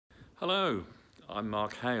Hello, I'm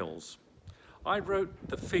Mark Hales. I wrote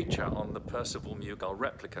the feature on the Percival Mew Gull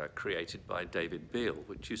replica created by David Beale,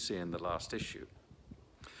 which you see in the last issue.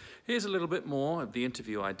 Here's a little bit more of the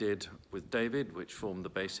interview I did with David, which formed the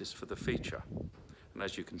basis for the feature. And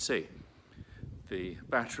as you can see, the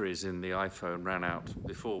batteries in the iPhone ran out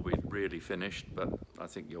before we'd really finished, but I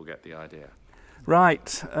think you'll get the idea. Right,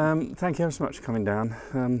 thank you ever so much for coming down.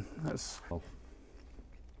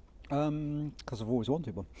 Because I've always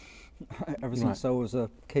wanted one. Ever since I was a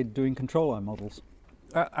kid doing control eye models.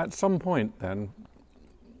 At some point then,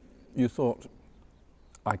 you thought,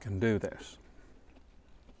 I can do this.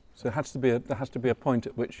 So there has to be a point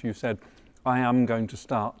at which you said, I am going to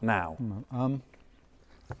start now.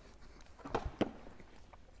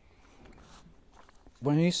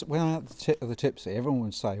 When I had the Tipsy, everyone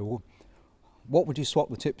would say, well, what would you swap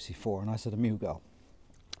the Tipsy for? And I said a Mew Gull.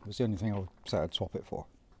 It was the only thing I would say I'd swap it for.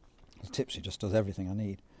 The Tipsy just does everything I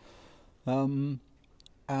need. There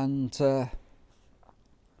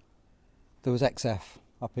was XF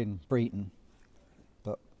up in Breton,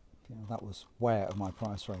 but that was way out of my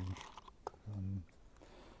price range.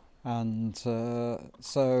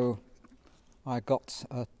 So I got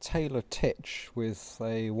a Taylor Titch with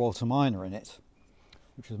a Walter Minor in it,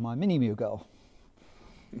 which was my mini Mew Gull.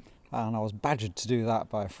 And I was badgered to do that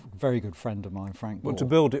by a very good friend of mine, Frank Ball. To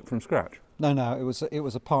build it from scratch? No, it was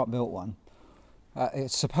a part-built one.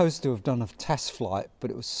 It's supposed to have done a test flight,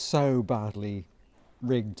 but it was so badly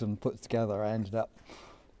rigged and put together, I ended up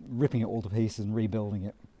ripping it all to pieces and rebuilding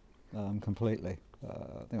it completely.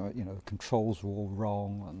 The controls were all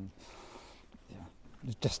wrong,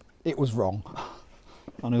 and it was wrong.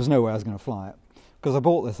 And there was no way I was going to fly it. Because I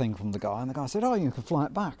bought the thing from the guy, and the guy said, oh, you can fly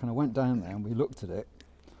it back. And I went down there, and we looked at it.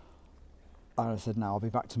 And I said, no, I'll be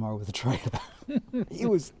back tomorrow with a trailer. He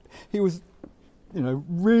was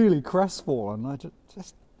really crestfallen.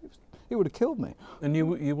 It would have killed me. And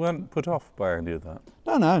you weren't put off by any of that?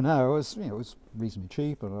 No. It was reasonably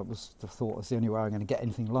cheap, and I thought it's the only way I'm going to get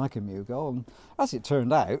anything like a Mew Gull. And as it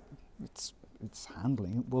turned out, its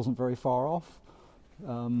handling wasn't very far off.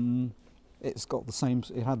 It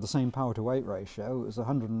had the same power to weight ratio. It was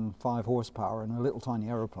 105 horsepower in a little tiny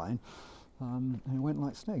aeroplane, and it went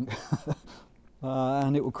like stink.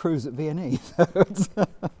 And it would cruise at V&E.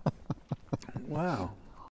 Wow.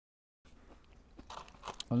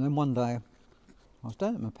 And then one day, I was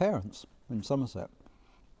down at my parents' in Somerset,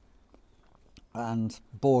 and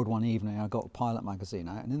bored one evening, I got a Pilot magazine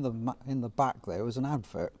out, and in the back there was an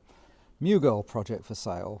advert, Mew Gull project for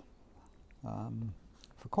sale,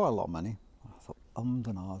 for quite a lot of money. I thought, and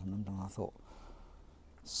I thought,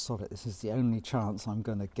 sod it, this is the only chance I'm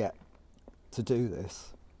going to get to do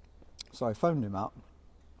this. So I phoned him up,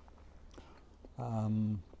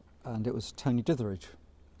 and it was Tony Ditheridge.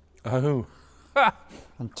 Oh.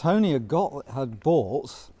 And Tony had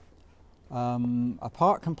bought a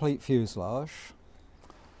part complete fuselage,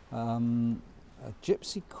 a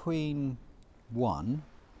Gypsy Queen 1,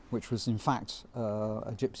 which was in fact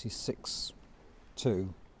a Gypsy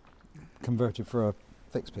 6.2 converted for a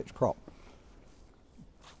fixed pitch prop,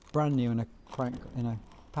 brand new in a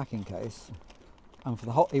packing case, and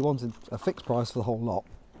he wanted a fixed price for the whole lot.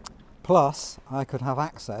 Plus, I could have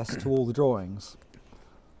access to all the drawings,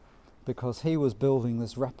 because he was building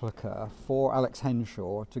this replica for Alex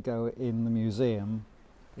Henshaw to go in the museum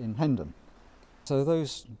in Hendon. So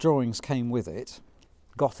those drawings came with it,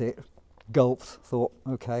 got it, gulped, thought,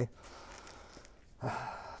 okay.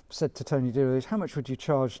 Said to Tony Ditheridge, how much would you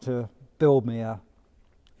charge to build me a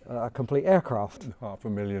complete aircraft?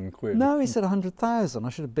 £500,000. No, he said 100,000. I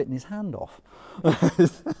should have bitten his hand off,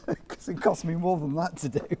 because it cost me more than that to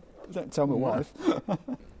do. Don't tell my wife.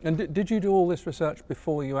 And did you do all this research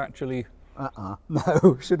before you actually...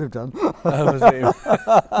 No, should have done.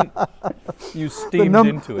 You steamed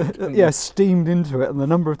into it. Yeah, steamed into it, and the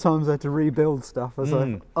number of times I had to rebuild stuff, I was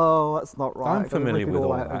like, oh, that's not right. I'm familiar with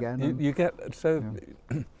all that. Again. You get,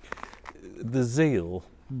 the zeal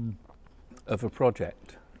of a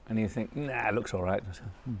project, and you think, nah, it looks all right.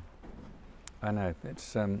 I know,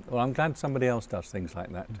 it's, well, I'm glad somebody else does things like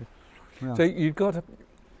that too. Yeah. So you've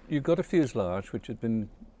got a fuselage which had been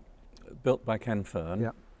built by Ken Fern.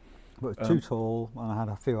 Yeah, but it was too tall, and I had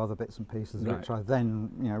a few other bits and pieces which I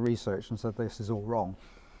then researched and said this is all wrong.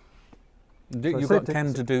 You got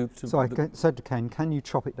Ken to do. So I said to Ken, "Can you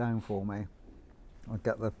chop it down for me? I'll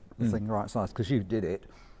get the thing the right size, because you did it.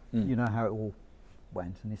 You know how it all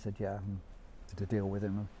went." And he said, "Yeah." And did a deal with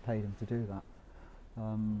him and paid him to do that.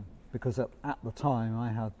 Because at the time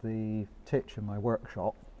I had the Titch in my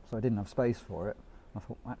workshop, so I didn't have space for it. I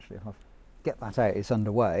thought, actually, if I get that out, it's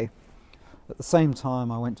underway. At the same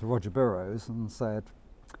time, I went to Roger Burrows and said,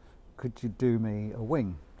 could you do me a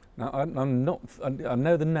wing? Now, I'm not. I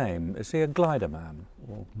know the name. Is he a glider man?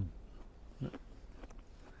 Or?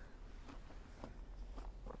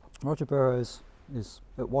 Roger Burrows is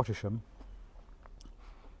at Wattisham.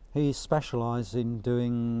 He specialised in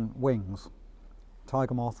doing wings,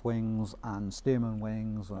 tiger moth wings and stearman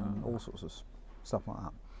wings and all sorts of stuff like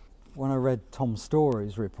that. When I read Tom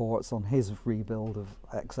Story's reports on his rebuild of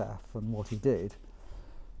XF and what he did,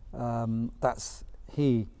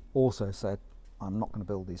 he also said, I'm not going to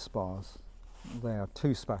build these spars. They are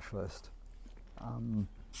too specialist, and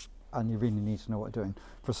you really need to know what you're doing.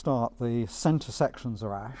 For a start, the centre sections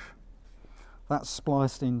are ash. That's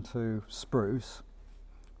spliced into spruce,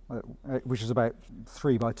 which is about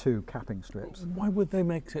 3 by 2 capping strips. Why would they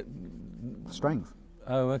make it? Strength.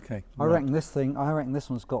 Oh, okay. I reckon this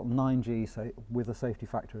one's got 9G with a safety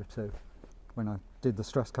factor of 2 when I did the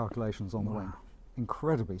stress calculations on the wing.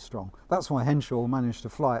 Incredibly strong. That's why Henshaw managed to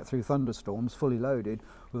fly it through thunderstorms fully loaded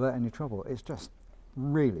without any trouble. It's just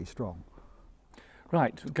really strong.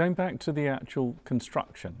 Right, going back to the actual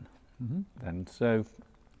construction then. So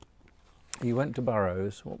you went to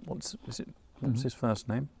Burrows. What's his first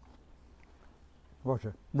name?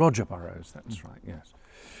 Roger. Roger Burrows, that's right, yes.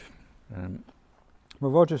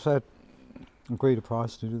 Well, Roger said, agreed a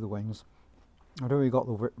price to do the wings. I'd already got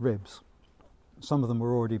the ribs. Some of them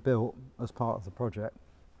were already built as part of the project.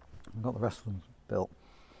 I got the rest of them built.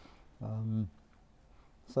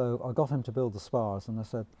 So I got him to build the spars, and I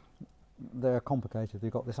said, they're complicated.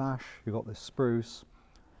 You've got this ash, you've got this spruce.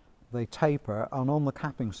 They taper, and on the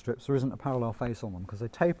capping strips there isn't a parallel face on them because they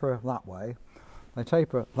taper that way, they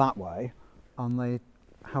taper that way, and they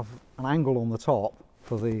have an angle on the top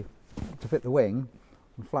to fit the wing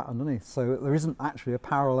and flat underneath. So there isn't actually a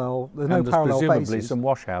parallel. There's no parallel faces. Presumably some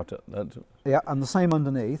washout at that. Yeah, and the same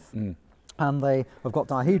underneath, and they have got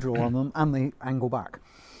dihedral on them, and they angle back.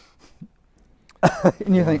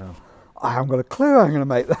 And you think, I haven't got a clue how I'm going to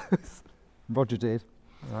make those. Roger did.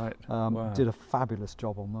 Right. Did a fabulous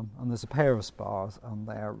job on them, and there's a pair of spars, and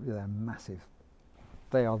they're massive.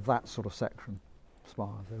 They are that sort of section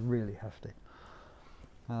spars. They're really hefty.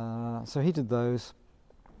 So he did those,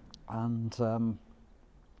 and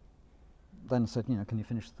then said, can you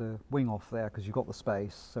finish the wing off there because you've got the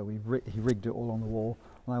space. So he rigged it all on the wall,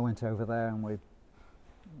 and I went over there and we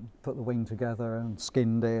put the wing together and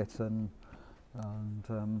skinned it and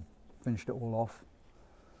finished it all off,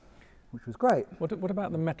 which was great. What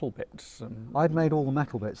about the metal bits? I'd made all the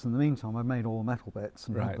metal bits. In the meantime, I'd made all the metal bits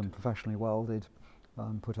and right. had them professionally welded,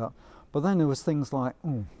 put up. But then there was things like,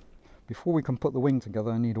 before we can put the wing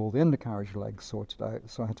together, I need all the undercarriage legs sorted out.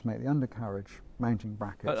 So I had to make the undercarriage mounting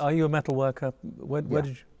brackets. Are you a metal worker? Where did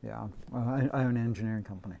you? Yeah, I own an engineering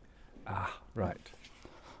company. Ah, right.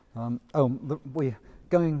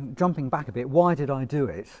 Jumping back a bit, why did I do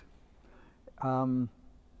it?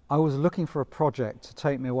 I was looking for a project to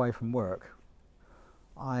take me away from work.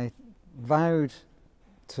 I vowed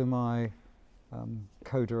to my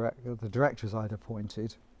the directors I'd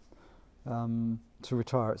appointed, to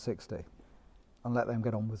retire at 60 and let them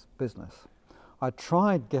get on with business. I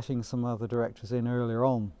tried getting some other directors in earlier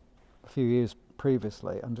on, a few years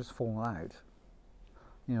previously, and just fallen out.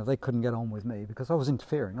 They couldn't get on with me because I was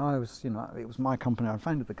interfering. I was, it was my company. I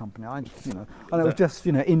founded the company. And I was just,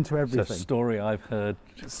 into everything. It's a story I've heard.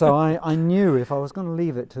 So I knew if I was going to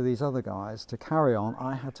leave it to these other guys to carry on,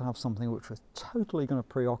 I had to have something which was totally going to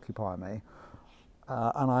preoccupy me,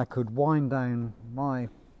 and I could wind down my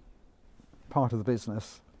part of the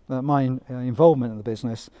business, my involvement in the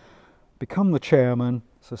business, become the chairman,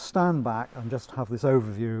 so stand back and just have this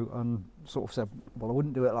overview and sort of say, well, I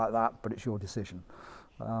wouldn't do it like that, but it's your decision.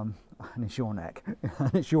 And it's your neck,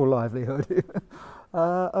 and it's your livelihood.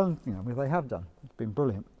 And they have done. It's been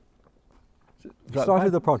brilliant.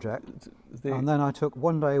 Started the project, and then I took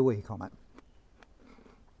 1 day a week on it.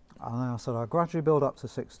 And then I said I'd gradually build up to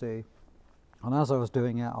 60, and as I was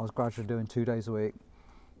doing it, I was gradually doing 2 days a week,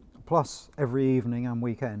 plus every evening and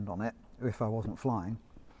weekend on it, if I wasn't flying.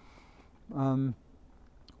 And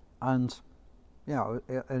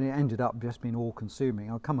it ended up just being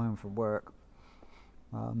all-consuming. I'd come home from work.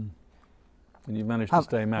 And you managed to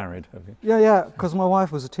stay married, have you? Yeah, because my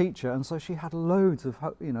wife was a teacher, and so she had loads of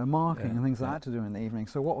marking and things like that to do in the evening.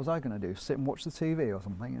 So what was I going to do? Sit and watch the TV or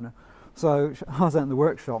something, So I was out in the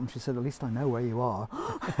workshop, and she said, "At least I know where you are."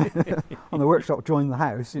 And the workshop joined the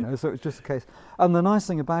house, So it's just a case. And the nice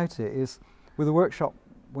thing about it is, with the workshop,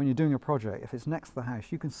 when you're doing a project, if it's next to the house,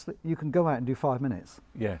 you can go out and do 5 minutes.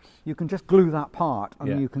 Yes. You can just glue that part,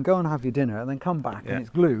 and you can go and have your dinner, and then come back, and it's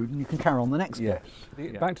glued, and you can carry on the next bit.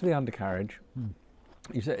 Back to the undercarriage.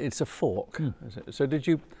 You said it's a fork. Is it? So did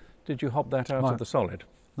you hop that out of the solid?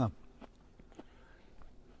 No.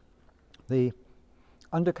 The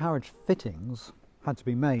undercarriage fittings had to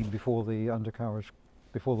be made before the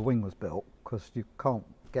wing was built, because you can't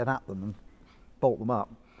get at them and bolt them up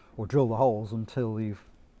or drill the holes until you've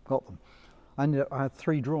got them. And I had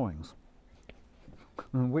 3 drawings,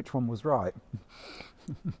 and which one was right?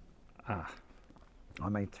 I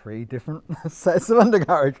made 3 different sets of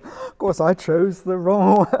undercarriage. Of course, I chose the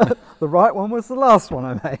wrong one. The right one was the last one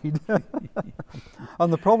I made.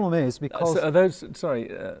 And the problem is because so are those? Sorry,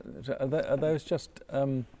 are those just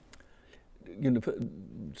you know,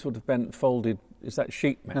 sort of bent, folded? Is that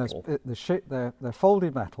sheet metal? No, they're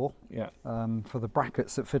folded metal. Yeah. For the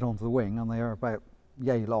brackets that fit onto the wing, and they are about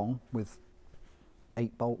yay long with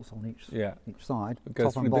 8 bolts on each side. Go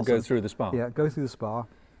through the spar. Yeah, go through the spar.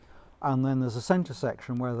 And then there's a centre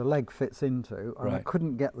section where the leg fits into, and I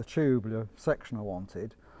couldn't get the tubular section I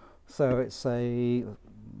wanted. So it's a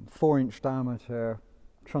 4-inch diameter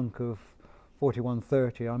chunk of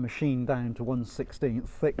 4130. I machined down to 1/16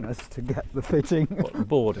 thickness to get the fitting.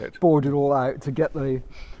 Bored it all out to get the,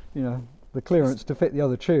 you know, the clearance to fit the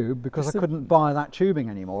other tube, because I couldn't buy that tubing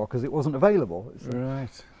anymore because it wasn't available.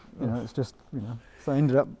 Right. You know, it's just, you know, so I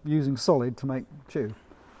ended up using solid to make tube.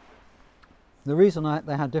 The reason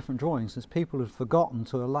they had different drawings is people had forgotten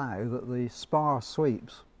to allow that the spar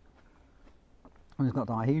sweeps, and it's got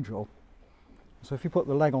dihedral. So if you put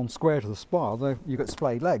the leg on square to the spar, you get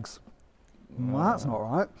splayed legs. Well, that's not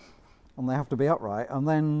right, and they have to be upright. And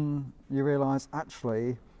then you realise,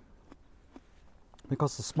 actually,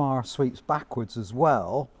 because the spar sweeps backwards as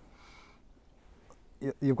well,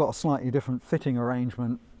 you've got a slightly different fitting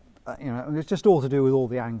arrangement. You know, and it's just all to do with all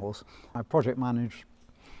the angles. I project manage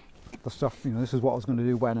the stuff, you know, this is what I was going to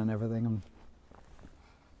do when and everything, and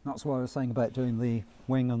that's what I was saying about doing the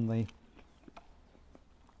wing and the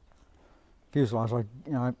fuselage.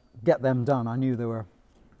 I get them done. I knew there were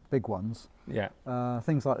big ones. Yeah.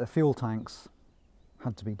 Things like the fuel tanks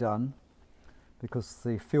had to be done, because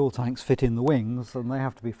the fuel tanks fit in the wings, and they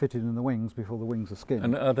have to be fitted in the wings before the wings are skinned.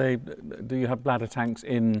 And are they? Do you have bladder tanks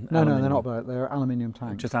in? No, no, they're not bladder. They're aluminium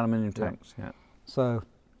tanks. Just aluminium tanks. Yeah. So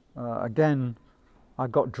again, I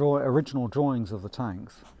got original drawings of the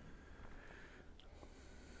tanks,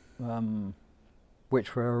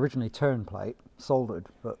 which were originally turn plate, soldered,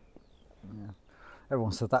 but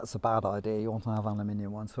everyone said that's a bad idea, you want to have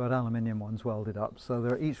aluminium ones. So I had aluminium ones welded up,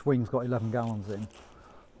 so each wing's got 11 gallons in,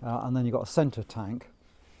 and then you've got a centre tank.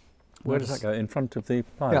 Where does that go? In front of the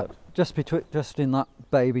pilot? Yeah, just in that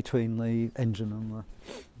bay between the engine and the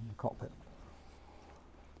cockpit.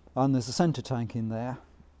 And there's a centre tank in there.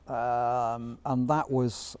 And that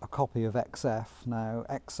was a copy of XF. Now,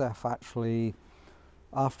 XF actually,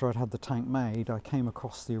 after I'd had the tank made, I came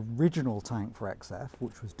across the original tank for XF,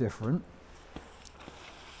 which was different.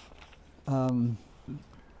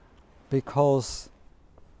 Because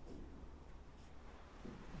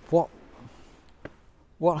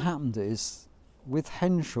what happened is, with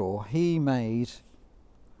Henshaw, he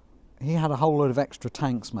had a whole load of extra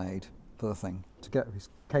tanks made for the thing to get his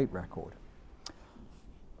Cape record.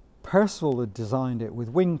 Percival had designed it with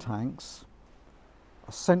wing tanks,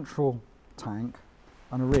 a central tank,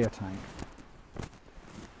 and a rear tank.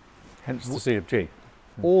 Hence the C of G.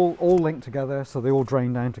 All linked together, so they all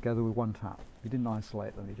drained down together with one tap. He didn't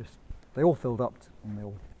isolate them. They all filled up and they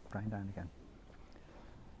all drained down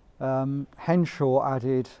again. Henshaw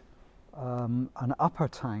added an upper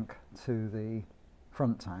tank to the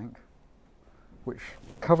front tank, which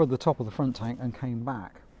covered the top of the front tank and came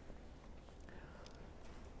back.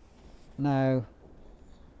 Now,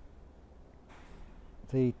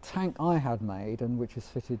 the tank I had made, and which is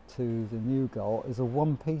fitted to the Mew Gull, is a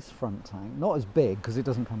one-piece front tank. Not as big, because it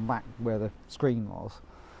doesn't come back where the screen was.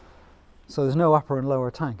 So there's no upper and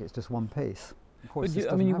lower tank, it's just one piece. But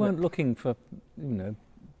you weren't looking for, you know,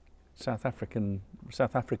 South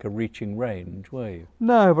Africa reaching range, were you?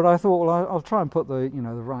 No, but I thought, well, I'll try and put the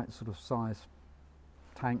right sort of size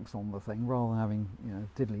tanks on the thing, rather than having,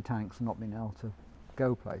 diddly tanks and not being able to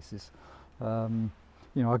go places. I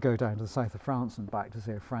go down to the south of France and back to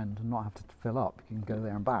see a friend and not have to fill up. You can go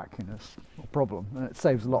there and back, it's not a problem, and it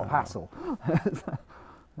saves a lot of hassle.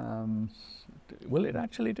 Will it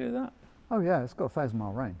actually do that? Oh yeah, it's got a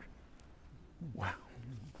 1,000-mile range. Wow.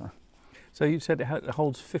 So you said it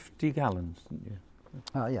holds 50 gallons, didn't you?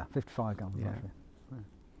 Yeah, 55 gallons actually. Yeah.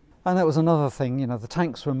 And that was another thing, the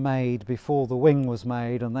tanks were made before the wing was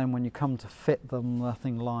made, and then when you come to fit them,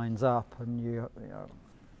 nothing lines up, and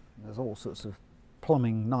there's all sorts of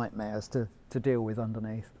plumbing nightmares to deal with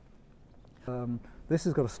underneath. This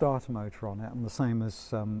has got a starter motor on it, and the same as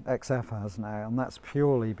XF has now, and that's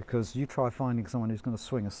purely because you try finding someone who's going to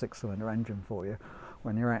swing a 6-cylinder engine for you.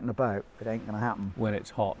 when you're out and about, it ain't going to happen. When it's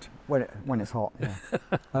hot. When it's hot,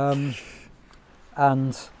 yeah.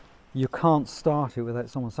 And you can't start it without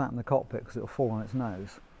someone sat in the cockpit because it'll fall on its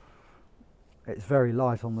nose. It's very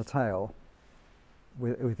light on the tail.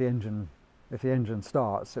 With the engine, if the engine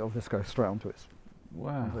starts, it'll just go straight onto its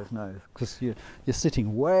nose, because you're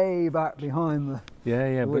sitting way back behind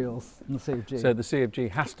the wheels in the CFG. So the CFG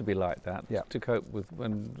has to be like that to cope with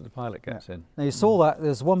when the pilot gets in. Now you saw that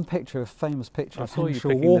there's one picture, a famous picture I of saw you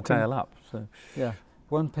Henschel picking walking. the tail up. So. Yeah,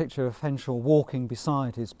 one picture of Henschel walking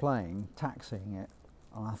beside his plane, taxiing it,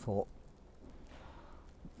 and I thought,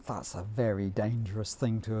 that's a very dangerous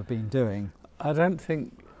thing to have been doing. I don't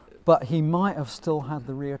think. But he might have still had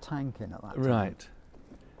the rear tank in at that time. Right.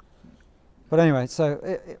 But anyway, so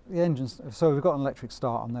the engines. So we've got an electric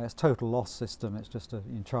start on there. It's total loss system. It's just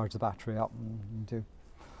you charge the battery up and you do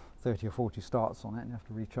 30 or 40 starts on it, and you have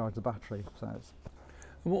to recharge the battery. So it's.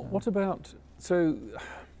 What about so?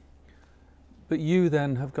 But you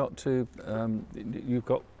then have got to. You've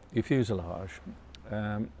got your fuselage,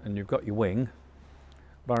 and you've got your wing.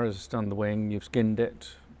 Burroughs has done the wing. You've skinned it.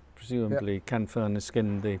 Presumably, Ken Fern has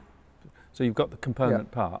skinned the. So you've got the component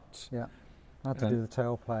parts. Yeah. I had to do the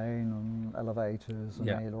tailplane and elevators and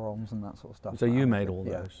ailerons and that sort of stuff. So you made all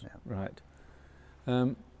those, yeah. Right.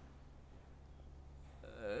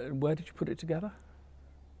 Where did you put it together?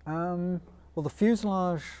 Well, the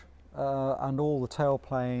fuselage and all the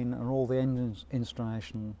tailplane and all the engine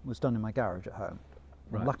installation was done in my garage at home.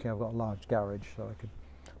 Right. Lucky I've got a large garage, so I could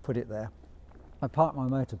put it there. I parked my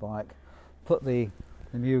motorbike, put the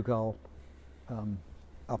Mew Gull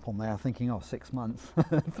up on there, thinking, 6 months.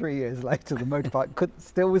 3 years later, the motorbike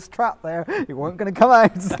still was trapped there. It weren't going to come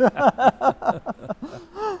out.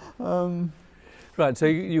 Right, so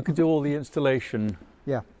you could do all the installation.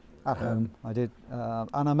 Yeah, at home I did,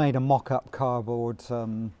 and I made a mock-up cardboard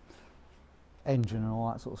engine and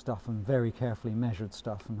all that sort of stuff, and very carefully measured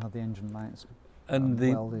stuff, and had the engine mounts and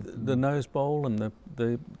welded. The nose bowl and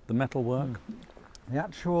the metal work. The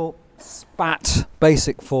actual spat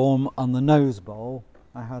basic form and the nose bowl,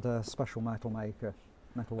 I had a special metal maker.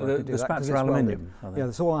 The spats are aluminium. Yeah,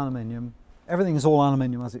 it's all aluminium. Everything is all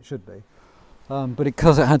aluminium as it should be, but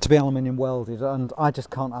because it had to be aluminium welded, and I just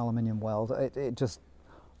can't aluminium weld. It just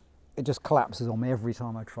collapses on me every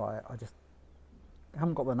time I try it. I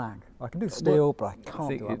haven't got the knack. I can do steel, but I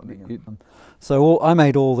can't do aluminium. So I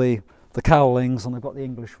made all the cowlings, and I've got the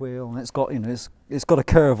English wheel, and it's got it's got a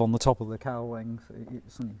curve on the top of the cowlings. You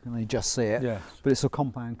can only just see it, yes. But it's a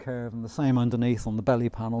compound curve, and the same underneath on the belly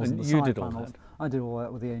panels and the you side did panels. all that? I did all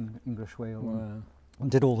that with the English wheel, Wow.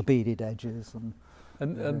 and did all the beaded edges and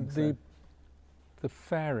the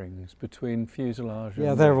fairings between fuselage.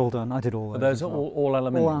 Yeah, they're all done. I did all those. Are those all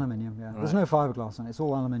aluminium? All aluminium. Yeah. Right. There's no fiberglass on it. It's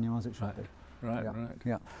all aluminium as it should be. Right, yeah. right.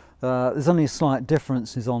 Yeah. There's only slight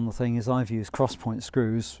differences on the thing. Is I've used cross-point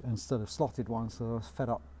screws instead of slotted ones, so I was fed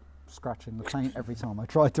up scratching the paint every time I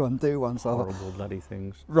tried to undo one. So horrible bloody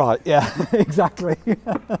things. Right. Yeah. Exactly.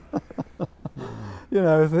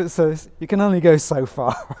 So you can only go so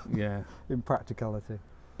far. Yeah. In practicality.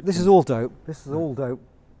 This is all dope. This is all dope.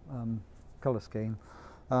 Colour scheme.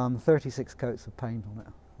 36 coats of paint on it.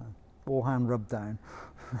 All hand rubbed down.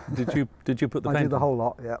 Did you put the paint? I did the whole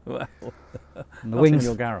lot, yeah. Well, the wings in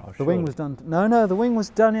your garage. The wing was done. No, the wing was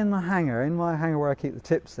done in the hangar. In my hangar where I keep the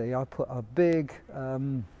Tipsy, I put a big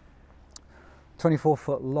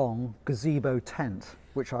 24-foot long gazebo tent,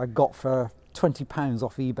 which I got for £20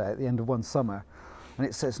 off eBay at the end of one summer, and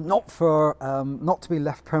it says not to be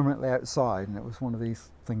left permanently outside, and it was one of these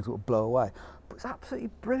things that would blow away. But it's absolutely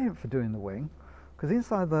brilliant for doing the wing, because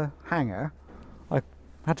inside the hangar, I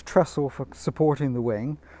had a trestle for supporting the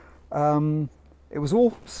wing. It was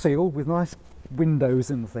all sealed with nice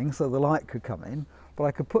windows in the thing so the light could come in, but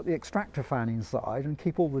I could put the extractor fan inside and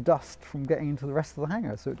keep all the dust from getting into the rest of the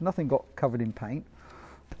hangar, so nothing got covered in paint.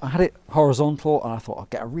 I had it horizontal, and I thought I'd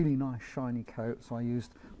get a really nice shiny coat, so I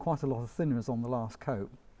used quite a lot of thinners on the last coat,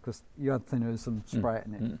 because you add thinners and spray it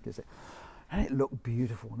and it gives it. And it looked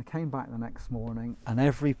beautiful, and I came back the next morning and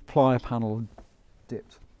every ply panel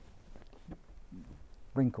dipped,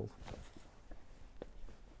 wrinkled.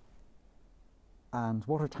 And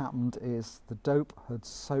what had happened is the dope had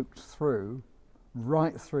soaked through,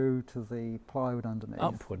 right through to the plywood underneath.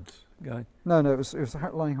 Upwards, going. No, it was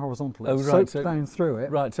lying horizontally. Oh, it right, soaked down through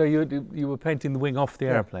it. Right, so you were painting the wing off the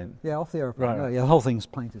aeroplane. Yeah, off the aeroplane. Right. Yeah, the whole thing's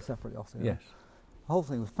painted separately off the aeroplane. Yes. The whole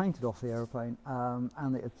thing was painted off the aeroplane,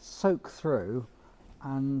 and it had soaked through,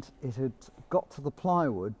 and it had got to the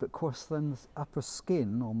plywood, but of course then the upper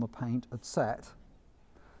skin on the paint had set.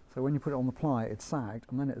 So when you put it on the ply, it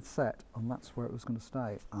sagged, and then it had set, and that's where it was going to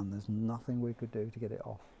stay. And there's nothing we could do to get it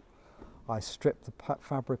off. I stripped the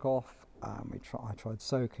fabric off, and I tried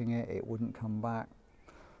soaking it. It wouldn't come back.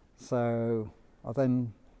 So I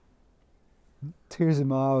then, tears in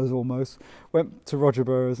my eyes almost, went to Roger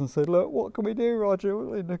Burrows and said, "Look, what can we do,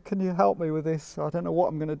 Roger? Can you help me with this? I don't know what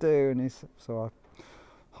I'm going to do." And so I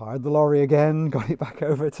hired the lorry again, got it back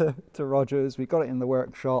over to Rogers. We got it in the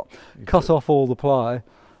workshop, cut off all the ply,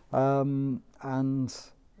 and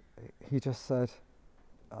he just said,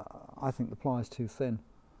 "I think the ply is too thin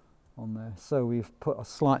on there." So we've put a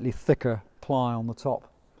slightly thicker ply on the top,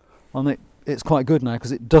 and it's quite good now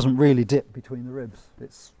because it doesn't really dip between the ribs.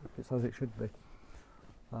 It's as it should be.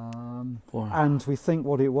 Wow. And we think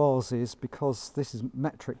what it was is because this is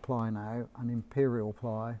metric ply now, and imperial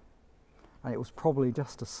ply, and it was probably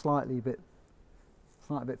just a slightly bit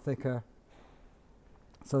thicker.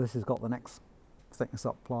 So this has got the next thickness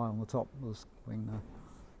up ply on the top of the wing now.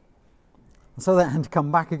 And so they had to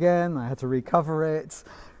come back again. They had to recover it,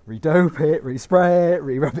 redope it, respray it,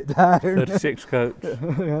 re-rub it down. 36 coats.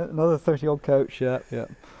 Yeah, another 30 odd coats. Yeah.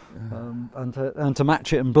 And to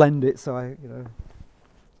match it and blend it. So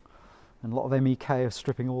and a lot of MEK of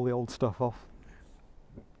stripping all the old stuff off.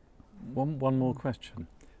 One more question.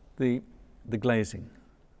 The glazing.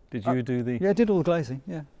 Did you do the? Yeah, I did all the glazing.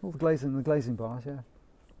 Yeah, all the glazing and the glazing bars. Yeah.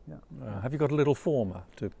 Have you got a little former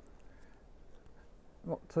to?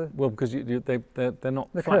 What to? Well, because they're not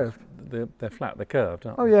They're flat. curved. They're flat. They're curved,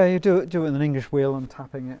 aren't Oh they? yeah, you do it with an English wheel and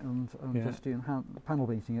tapping it and Yeah. just doing panel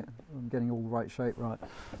beating it and getting all the right shape right.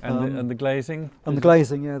 And the glazing. And the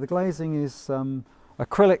glazing, yeah, the glazing is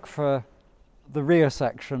acrylic for the rear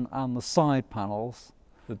section and the side panels,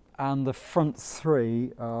 and the front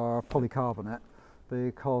three are polycarbonate,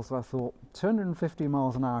 because I thought 250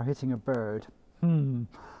 miles an hour hitting a bird. And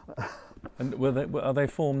are they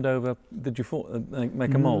formed over? Did you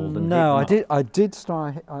make a mould? And No, heat them up? I did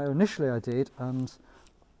start. Initially, I did, and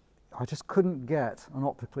I just couldn't get an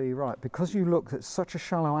optically right because you looked at such a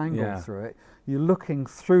shallow angle through it. You're looking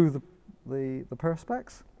through the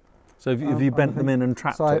perspex. So have you bent them in and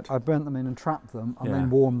trapped it? I bent them in and trapped them, and then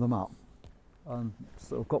warmed them up, and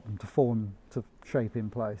sort of got them to form to shape in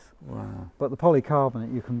place. Wow! But the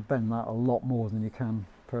polycarbonate, you can bend that a lot more than you can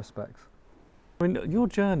perspex. I mean, your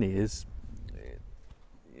journey is,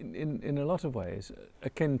 in a lot of ways,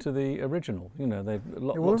 akin to the original. You know,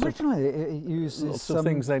 Originally it uses lots of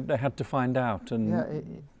things they had to find out,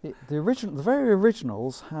 and the very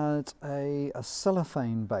originals had a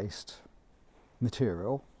cellophane-based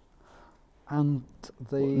material, and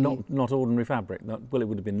not ordinary fabric. It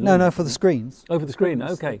would have been no for the screens. Oh, for the screen.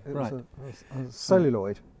 Okay, right. It was a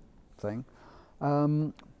celluloid thing,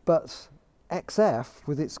 but XF,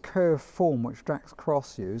 with its curved form which Drax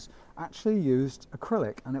Cross used, actually used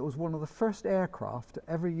acrylic, and it was one of the first aircraft to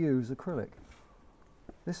ever use acrylic.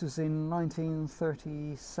 This was in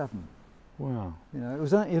 1937. Wow! You know,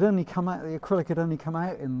 the acrylic had only come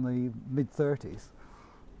out in the mid-30s.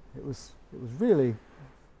 It was really,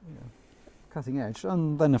 cutting edge,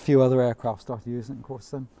 and then a few other aircraft started using it, of course,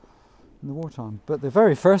 then in the wartime. But the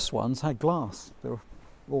very first ones had glass. They were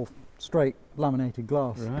all straight laminated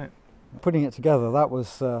glass. Right. Putting it together, that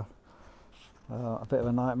was a bit of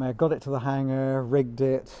a nightmare. Got it to the hangar, rigged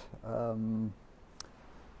it,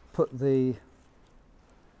 put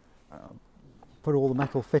all the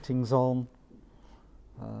metal fittings on.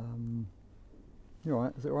 You all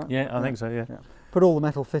right? Is it all right? Yeah, I think so. Yeah. Put all the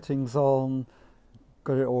metal fittings on.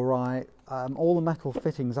 Got it all right. All the metal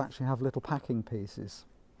fittings actually have little packing pieces.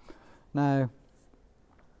 Now,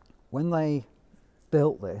 when they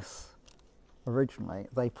built this originally,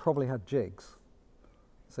 they probably had jigs.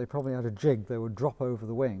 So they probably had a jig they would drop over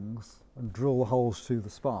the wings and drill the holes through the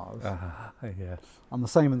spars. Yes. And the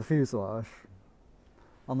same in the fuselage.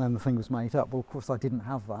 And then the thing was made up. Well, of course, I didn't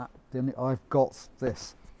have that. I've got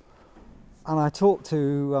this. And I talked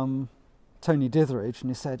to Tony Ditheridge, and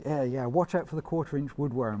he said, yeah, watch out for the 1/4-inch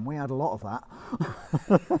woodworm. We had a lot of that.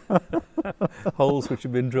 Holes which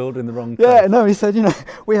have been drilled in the wrong place. Yeah, no, he said,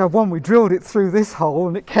 we had one, we drilled it through this hole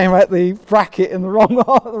and it came out the bracket in the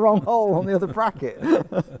wrong hole on the other bracket.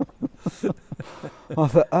 I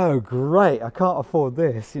thought, oh great, I can't afford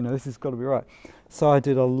this, this has got to be right. So I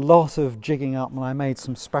did a lot of jigging up, and I made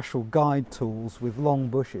some special guide tools with long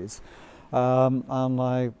bushes. And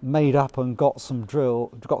I made up and got some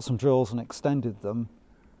drills and extended them.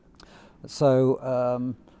 So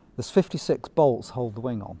there's 56 bolts hold the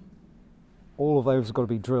wing on. All of those have got to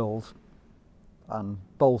be drilled and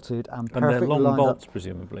bolted and perfectly they're long lined bolts, up.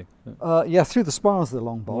 presumably. Yeah, through the spars they're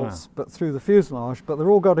long bolts, but through the fuselage. But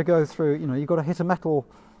they're all got to go through. You've got to hit a metal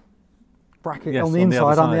bracket on the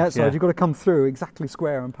inside, on the outside. You've got to come through exactly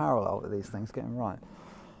square and parallel with these things, get them right.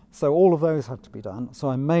 So all of those had to be done. So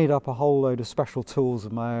I made up a whole load of special tools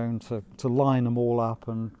of my own to line them all up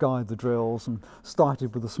and guide the drills, and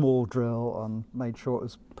started with a small drill and made sure it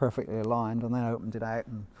was perfectly aligned, and then opened it out.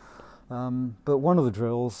 And, but one of the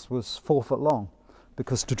drills was 4 foot long,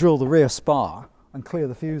 because to drill the rear spar and clear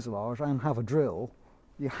the fuselage and have a drill,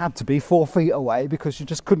 you had to be 4 feet away, because you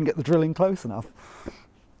just couldn't get the drilling close enough.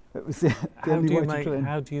 It was the only way to drill in.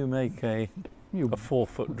 How do you make a 4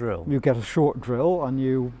 foot drill? You get a short drill and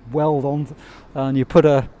you weld on, and you put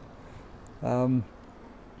a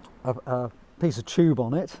piece of tube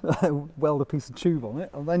on it, weld a piece of tube on it,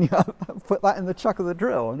 and then you put that in the chuck of the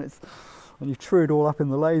drill, and you true it all up in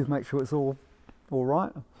the lathe, make sure it's all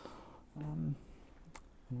right.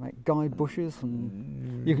 Make guide bushes,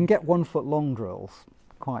 and you can get 1 foot long drills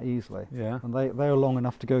quite easily. Yeah. And they're long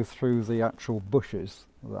enough to go through the actual bushes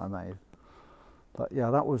that I made. But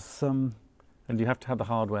yeah, that was. And you have to have the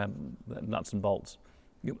hardware, nuts and bolts.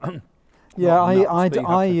 Yeah,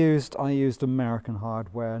 I used American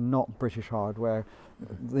hardware, not British hardware.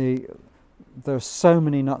 There's so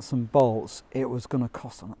many nuts and bolts, it was going to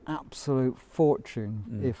cost an absolute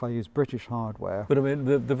fortune if I used British hardware. But I mean,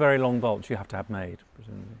 the very long bolts you have to have made,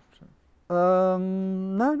 presumably. So.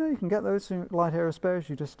 No, you can get those in Light Aerospace.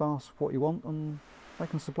 You just ask what you want and they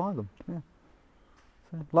can supply them. Yeah.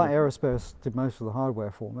 So Light Aerospace did most of the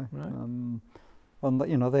hardware for me. Right. And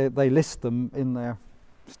you know, they list them in their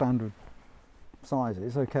standard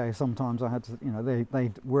sizes. Okay, sometimes I had to, you know,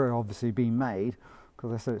 they were obviously being made,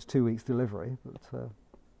 because they said it's 2 weeks delivery, but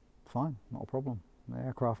fine, not a problem. The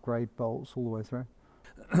aircraft grade bolts all the way through.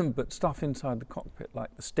 But stuff inside the cockpit,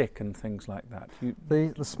 like the stick and things like that.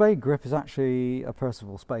 The spade grip is actually a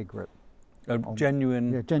Percival spade grip. A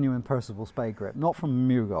genuine. Yeah, genuine Percival spade grip, not from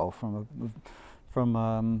Mew Gull, from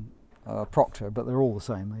Proctor, but they're all the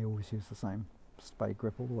same. They always use the same spade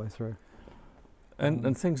grip all the way through.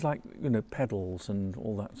 And things like, you know, pedals and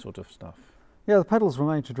all that sort of stuff. Yeah, the pedals were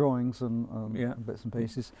made to drawings and bits and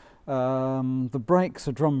pieces. The brakes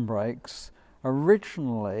are drum brakes.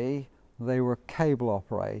 Originally, they were cable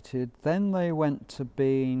operated. Then they went to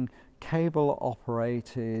being cable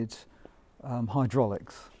operated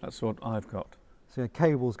hydraulics. That's what I've got. So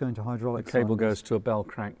cables going to hydraulics. The cable goes to a bell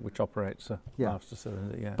crank which operates a master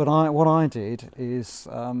cylinder. Yeah. But what I did is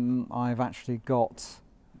I've actually got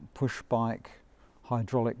push bike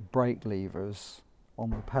hydraulic brake levers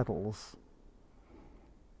on the pedals.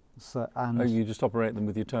 So, and you just operate them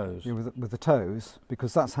with your toes? Yeah, with the toes,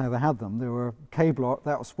 because that's how they had them. They were cable,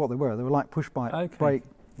 that was what they were. They were like push bike brake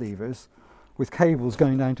levers with cables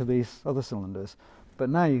going down to these other cylinders. But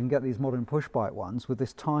now you can get these modern push bike ones with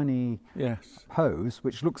this tiny hose,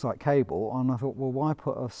 which looks like cable. And I thought, well, why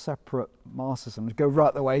put a separate master cylinder, go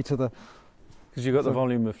right the way to the... Because you've got the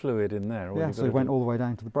volume of fluid in there. Yeah, so it went all the way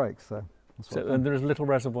down to the brakes. And there's a little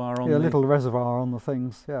reservoir on a little reservoir on the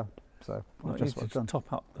things, yeah. So well, just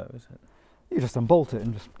top up though, is it? You just unbolt it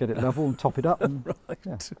and just get it level and top it up. And, right.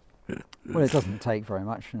 Yeah. Well, it doesn't take very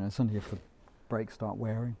much. You know, it's only if the brakes start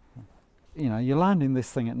wearing. You know, you're landing this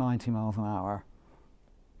thing at 90 miles an hour.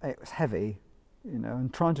 It was heavy, you know,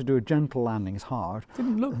 and trying to do a gentle landing is hard. It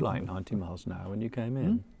didn't look like 90 miles an hour when you came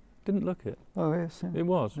in. Didn't look it. Oh yes, yeah. It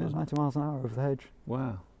was. It was 90 miles an hour over the hedge.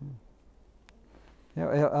 Wow.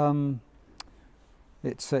 Yeah.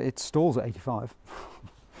 It stalls at 85.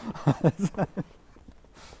 So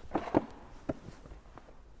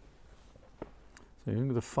you're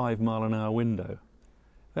in the 5 mile an hour window.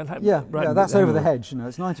 Yeah, that's over the hedge. You know,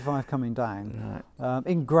 it's 95 coming down. Right.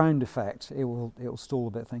 In ground effect, it will stall a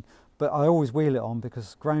bit thing. But I always wheel it on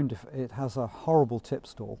because it has a horrible tip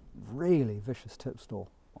stall, really vicious tip stall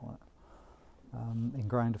on it. In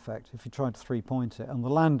ground effect, if you try to 3-point it, and the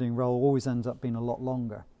landing roll always ends up being a lot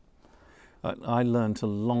longer. I learned a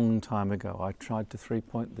long time ago. I tried to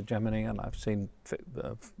 3-point the Gemini, and I've seen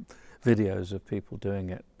videos of people doing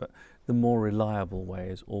it. But the more reliable way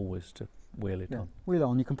is always to wheel it on. Wheel it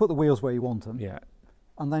on. You can put the wheels where you want them. Yeah.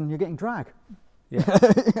 And then you're getting drag. Yeah.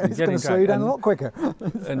 It's going to slow you down a lot quicker.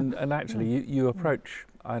 and actually, you approach,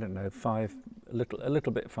 I don't know, 5 a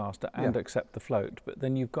little bit faster and accept the float. But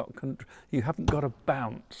then you haven't got a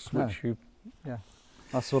bounce, which you. Yeah.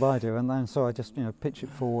 That's what I do, and then so I just pitch it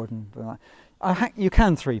forward and you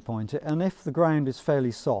can 3-point it, and if the ground is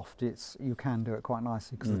fairly soft, you can do it quite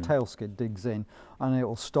nicely because the tail skid digs in, and it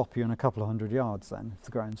will stop you in a couple of 100 yards then if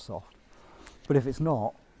the ground's soft. But if it's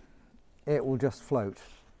not, it will just float,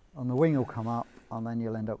 and the wing will come up, and then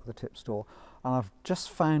you'll end up with a tip stall. And I've just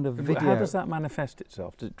found a video. How does that manifest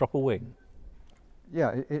itself? Does it drop a wing?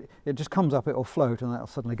 Yeah, it just comes up, it will float, and it'll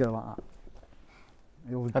suddenly go like that.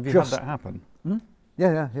 Have you had that happen?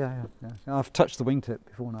 Yeah. I've touched the wingtip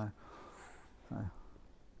before now. So.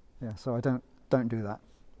 Yeah, so I don't do that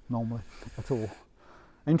normally at all.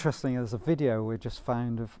 Interesting, there's a video we just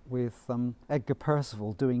found with Edgar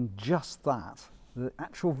Percival doing just that. The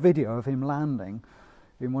actual video of him landing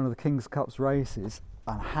in one of the King's Cups races,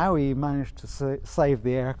 and how he managed to save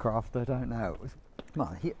the aircraft, I don't know.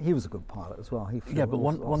 No, he was a good pilot as well. Yeah, but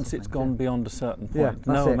once it's gone beyond a certain point,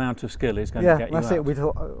 yeah, no amount of skill is going to get you out. Yeah, that's it. We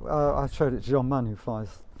I showed it to John Mann, who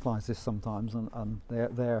flies this sometimes, and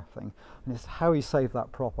their thing. And it's how he saved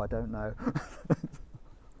that prop, I don't know.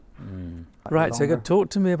 Right, so talk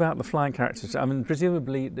to me about the flying characters. I mean,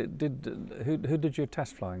 presumably, who did your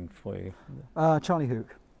test flying for you? Charlie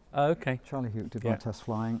Hook. Oh, okay. Charlie Hook did my test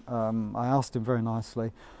flying. I asked him very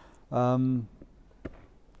nicely.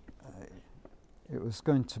 It was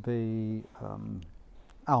going to be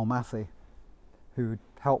Al Mathy, who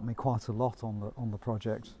helped me quite a lot on the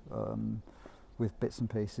project with bits and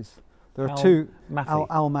pieces. There are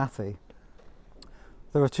Al Mathy.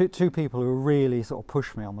 There were two people who really sort of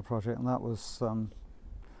pushed me on the project, and that was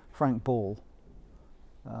Frank Ball,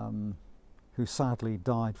 who sadly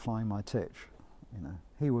died flying my Titch. You know,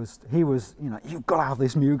 he was, you know, you've got to have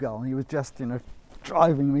this Mew Gull, and he was just, you know,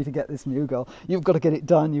 driving me to get this Mew Gull. You've got to get it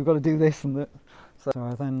done. You've got to do this and that. So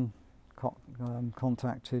I then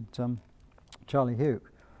contacted Charlie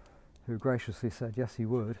Hook, who graciously said yes, he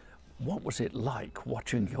would. What was it like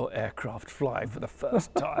watching your aircraft fly for the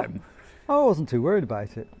first time? I wasn't too worried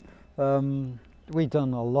about it. We'd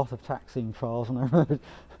done a lot of taxiing trials, and I remember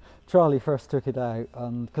Charlie first took it out,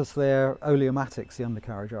 and because they're oleomatics, the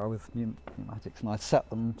undercarriage are with pneumatics, and I set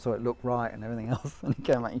them so it looked right and everything else. And he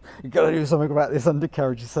came out, "You've got to do something about this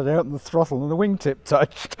undercarriage." He said, "I opened the throttle and the wingtip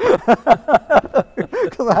touched,"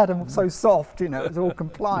 because I had them so soft, you know, it was all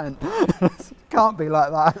compliant. Can't be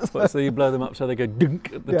like that. Well, so you blow them up so they go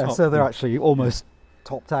dunk at the top. Yeah, so they're actually almost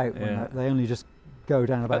topped out. When they only just go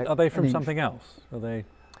down about. Are they from something else? Are they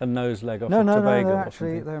a nose leg off no, a no, Tobago?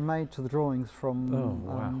 No, they're made to the drawings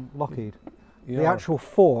from Lockheed. Yeah. The actual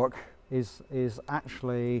fork is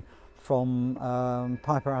actually from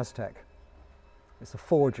Piper Aztec. It's a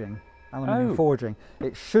forging, aluminium forging.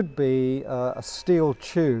 It should be a steel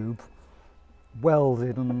tube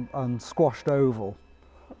welded and squashed oval.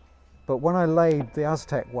 But when I laid the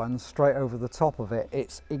Aztec one straight over the top of it,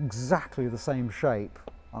 it's exactly the same shape.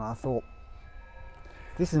 And I thought,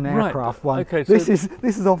 this is an aircraft one. Okay, this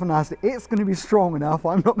is off an Aztec. It's going to be strong enough.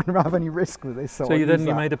 I'm not going to have any risk with this. So you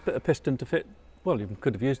made a piston to fit. Well, you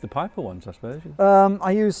could have used the Piper ones, I suppose.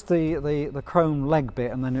 I used the chrome leg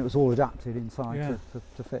bit, and then it was all adapted inside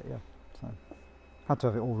to fit. Yeah, so had to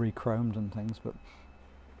have it all re-chromed and things. But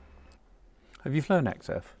have you flown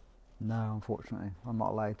XF? No, unfortunately, I'm not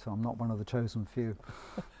allowed to. I'm not one of the chosen few.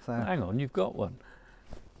 So hang on, you've got one.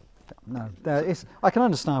 No, I can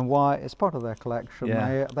understand why. It's part of their collection.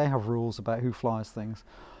 Yeah. They have rules about who flies things.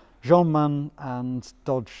 Jean Man and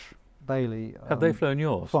Dodge Bailey have they flown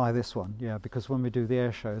yours? Fly this one, yeah, because when we do the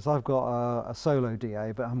air shows, I've got a solo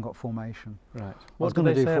DA, but I haven't got formation. Right. What do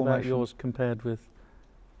they say about yours compared with?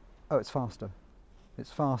 Oh, it's faster.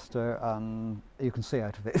 It's faster, and you can see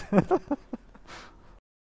out of it.